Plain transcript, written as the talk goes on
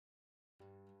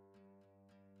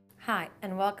Hi,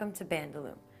 and welcome to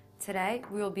Bandaloom. Today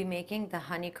we will be making the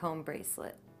Honeycomb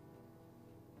Bracelet.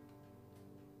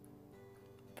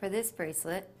 For this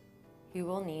bracelet, you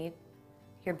will need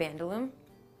your bandaloom,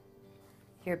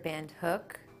 your band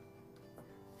hook,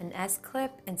 an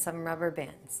S-clip, and some rubber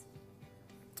bands.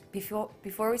 Before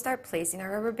we start placing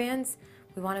our rubber bands,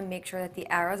 we want to make sure that the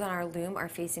arrows on our loom are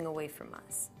facing away from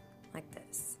us, like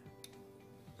this.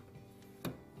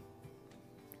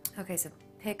 Okay, so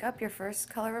pick up your first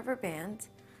color rubber band,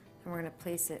 and we're going to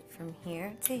place it from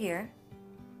here to here.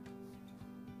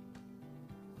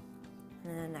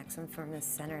 And then the next one from the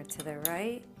center to the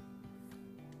right,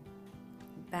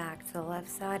 back to the left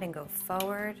side and go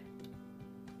forward,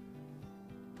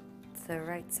 to the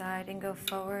right side and go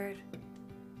forward,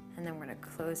 and then we're going to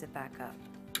close it back up.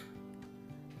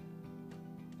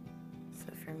 So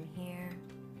from here,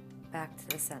 back to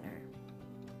the center.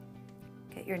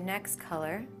 Get your next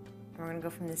color, and we're going to go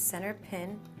from the center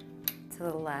pin to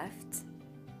the left,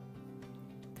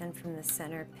 then from the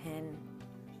center pin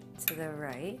to the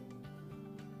right,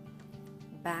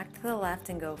 back to the left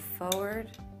and go forward,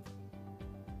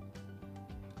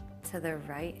 to the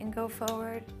right and go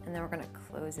forward, and then we're going to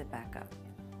close it back up.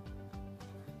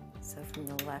 So from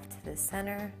the left to the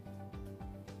center,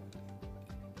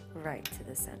 right to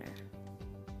the center.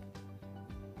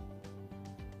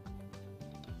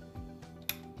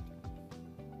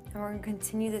 And we're going to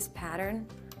continue this pattern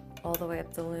all the way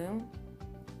up the loom.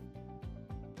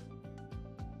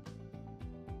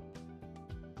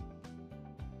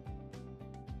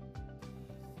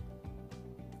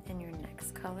 And your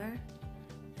next color.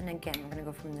 And again, we're going to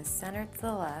go from the center to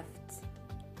the left,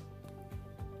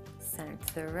 center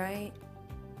to the right,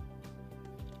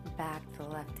 back to the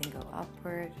left and go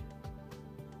upward,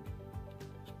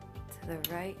 to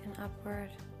the right and upward,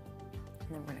 and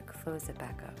then we're going to close it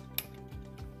back up.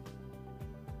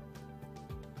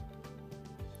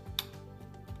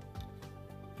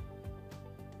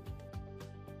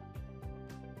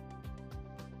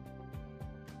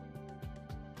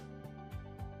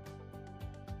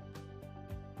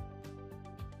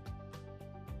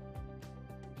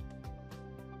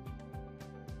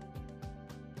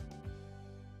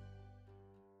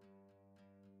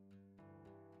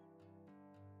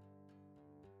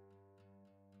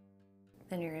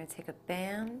 Then you're going to take a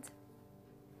band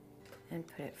and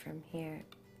put it from here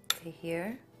to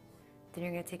here. Then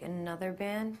you're going to take another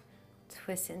band,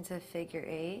 twist it into a figure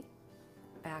 8,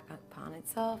 back upon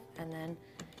itself, and then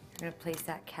you're going to place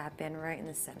that cap band right in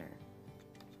the center,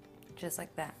 just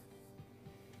like that.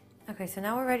 Okay, so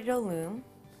now we're ready to loom.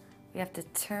 We have to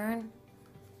turn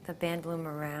the band loom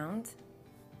around.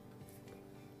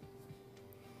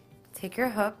 Take your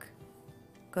hook,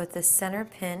 go to the center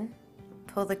pin,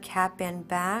 pull the cap band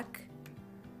back,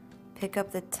 pick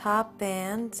up the top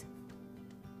band,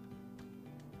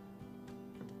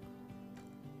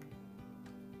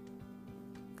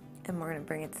 and we're going to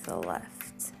bring it to the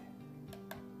left.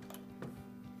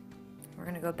 We're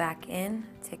going to go back in,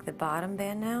 take the bottom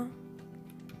band now,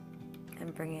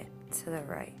 and bring it to the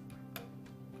right.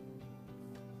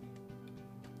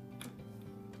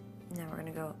 Now we're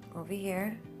going to go over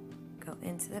here, go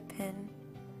into the pin,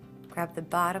 grab the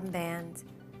bottom band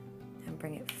and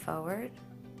bring it forward,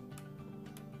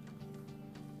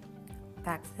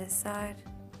 back to this side,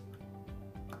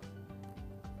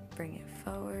 bring it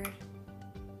forward.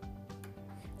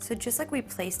 So just like we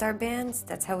placed our bands,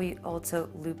 that's how we also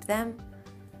loop them.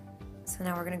 So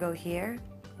now we're going to go here,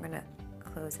 we're going to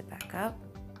close it back up.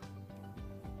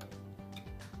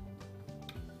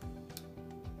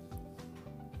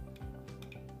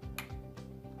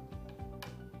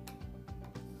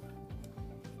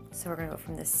 So we're going to go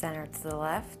from the center to the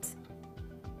left,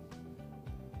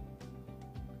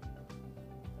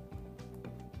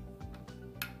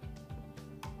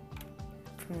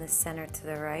 from the center to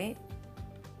the right,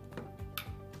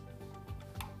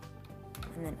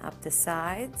 and then up the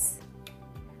sides.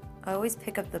 Always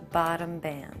pick up the bottom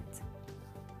band,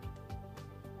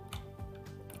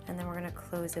 and then we're going to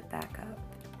close it back up.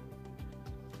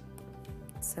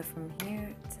 So from here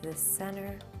to the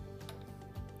center,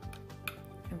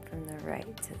 and from the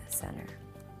right to the center.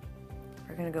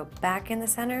 We're going to go back in the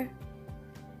center,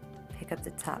 pick up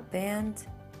the top band,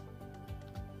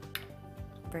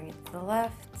 bring it to the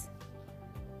left,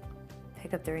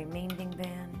 pick up the remaining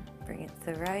band, bring it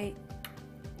to the right,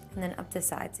 and then up the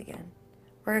sides again.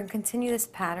 We're going to continue this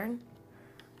pattern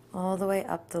all the way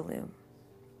up the loom.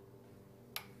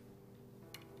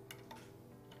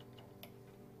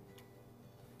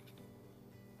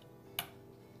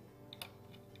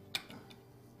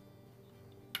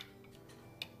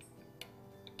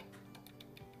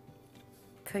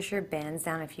 push your bands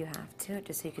down if you have to,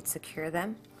 just so you could secure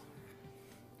them.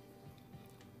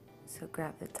 So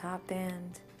grab the top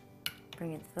band,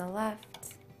 bring it to the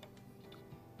left,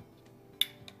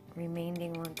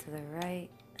 remaining one to the right,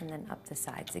 and then up the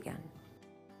sides again.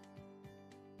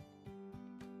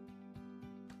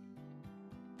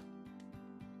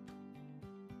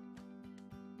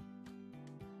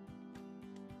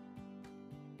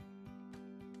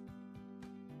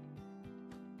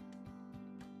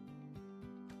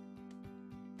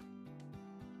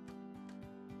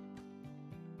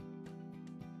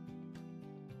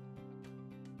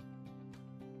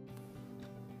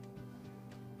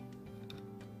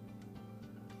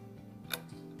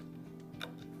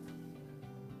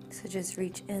 So just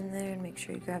reach in there and make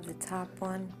sure you grab the top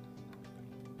one.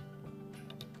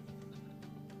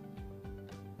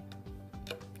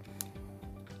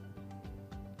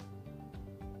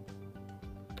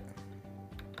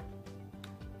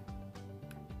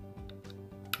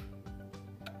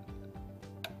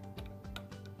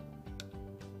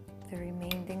 The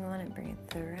remaining one and bring it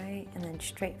to the right, and then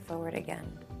straight forward again.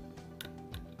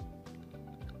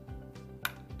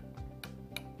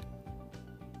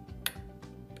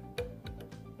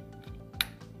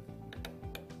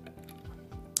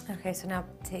 Okay, so now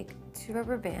take 2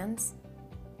 rubber bands,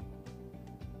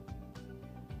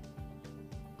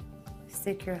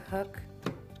 stick your hook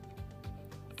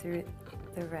through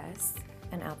the rest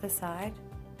and out the side,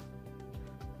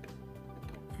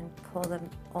 and pull them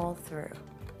all through.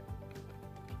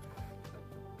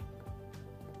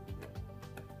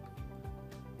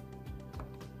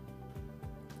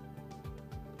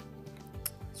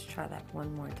 Let's try that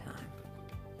one more time.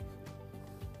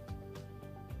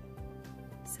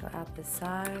 So out the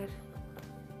side,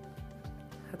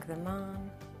 hook them on,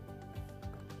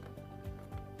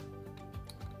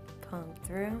 pull them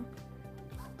through,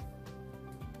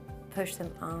 push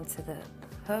them onto the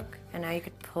hook, and now you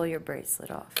could pull your bracelet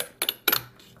off.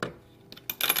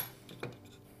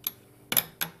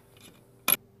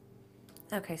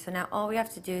 Okay, so now all we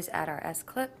have to do is add our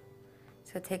S-clip.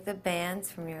 So take the bands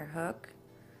from your hook,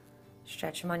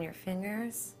 stretch them on your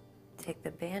fingers, take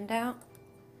the band out,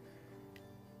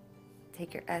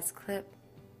 take your S-clip,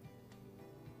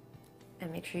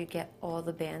 and make sure you get all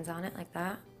the bands on it like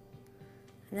that.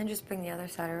 And then just bring the other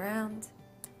side around,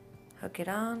 hook it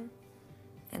on,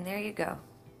 and there you go.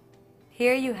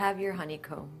 Here you have your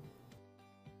honeycomb.